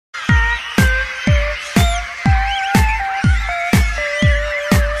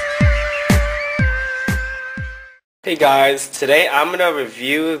Hey guys, today I'm going to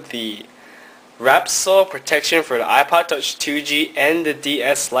review the Wrapsol protection for the iPod Touch 2G and the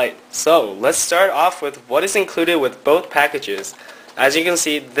DS Lite. So let's start off with what is included with both packages. As you can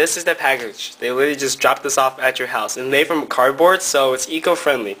see, this is the package. They literally just dropped this off at your house. It's made from cardboard, so it's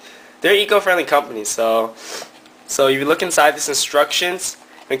eco-friendly. They're an eco-friendly company, so if you look inside these instructions,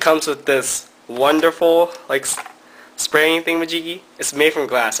 it comes with this wonderful spraying thingamajiggy. It's made from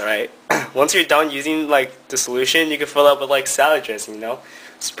glass, alright? Once you're done using the solution, you can fill it up with salad dressing,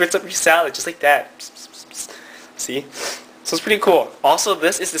 Spritz up your salad just like that. See? So it's pretty cool. Also,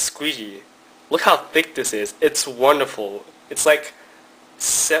 this is the squeegee. Look how thick this is. It's wonderful. It's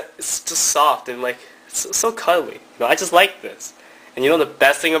it's just soft and it's so cuddly. I just like this. And the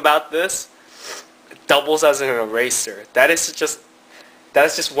best thing about this? It doubles as an eraser. That is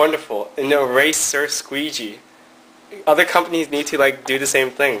just wonderful. An eraser squeegee. Other companies need to do the same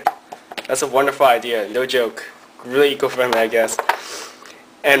thing. That's a wonderful idea, no joke. Really eco-friendly, I guess.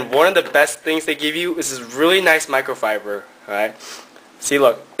 And one of the best things they give you is this really nice microfiber. Alright? See,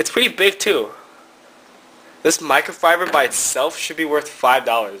 look, it's pretty big too. This microfiber by itself should be worth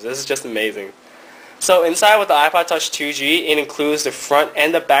 $5. This is just amazing. So inside with the iPod Touch 2G, it includes the front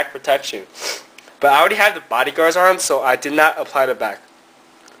and the back protection. But I already have the bodyguards on, so I did not apply the back.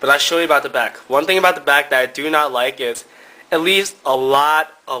 But I'll show you about the back. One thing about the back that I do not like is it leaves a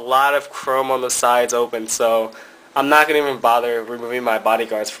lot of chrome on the sides open, so I'm not going to even bother removing my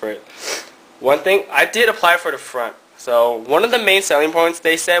bodyguards for it. One thing, I did apply for the front. So one of the main selling points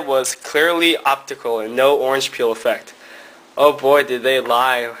they said was clearly optical and no orange peel effect. Oh boy, did they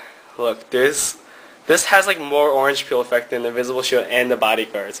lie. Look, this has more orange peel effect than the Invisible Shield and the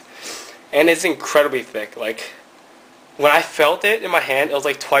bodyguards. And it's incredibly thick. When I felt it in my hand, it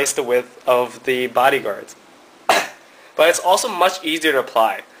was twice the width of the bodyguards. But it's also much easier to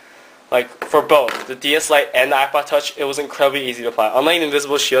apply. For both, the DS Lite and the iPod Touch, it was incredibly easy to apply. Unlike the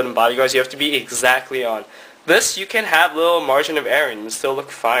Invisible Shield and bodyguards, you have to be exactly on. This, you can have little margin of error and still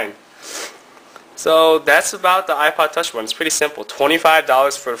look fine. So that's about the iPod Touch one. It's pretty simple.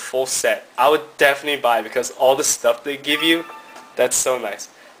 $25 for the full set. I would definitely buy because all the stuff they give you, that's so nice.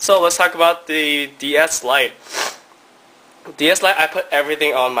 So let's talk about the DS Lite. DS Lite, I put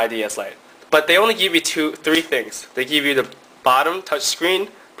everything on my DS Lite. But they only give you three things. They give you the bottom touchscreen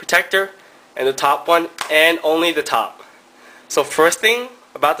protector and the top one, and only the top. So first thing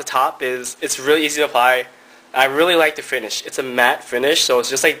about the top is it's really easy to apply. I really like the finish. It's a matte finish, so it's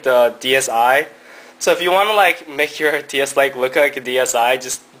just like the DSi. So if you want to make your DS Lite look like a DSi,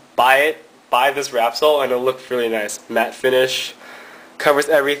 just buy it. Buy this Wrapsol and it'll look really nice. Matte finish, covers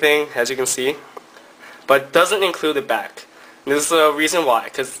everything as you can see, but doesn't include the back. And this is the reason why.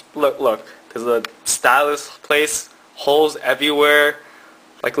 Cause look, there's a stylus place, holes everywhere,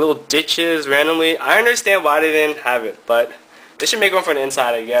 little ditches randomly. I understand why they didn't have it, but they should make one for the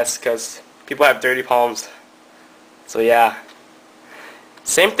inside, I guess, because people have dirty palms. So yeah.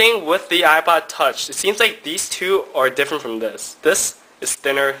 Same thing with the iPod Touch. It seems like these two are different from this. This is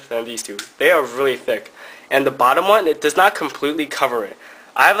thinner than these two. They are really thick. And the bottom one, it does not completely cover it.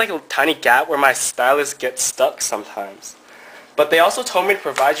 I have a tiny gap where my stylus gets stuck sometimes. But they also told me to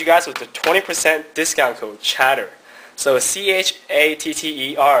provide you guys with a 20% discount code, CHATTER. So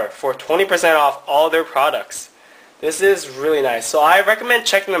CHATTER for 20% off all their products. This is really nice. So I recommend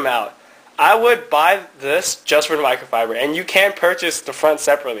checking them out. I would buy this just for the microfiber. And you can purchase the front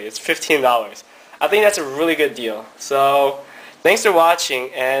separately. It's $15. I think that's a really good deal. So thanks for watching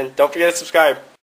and don't forget to subscribe.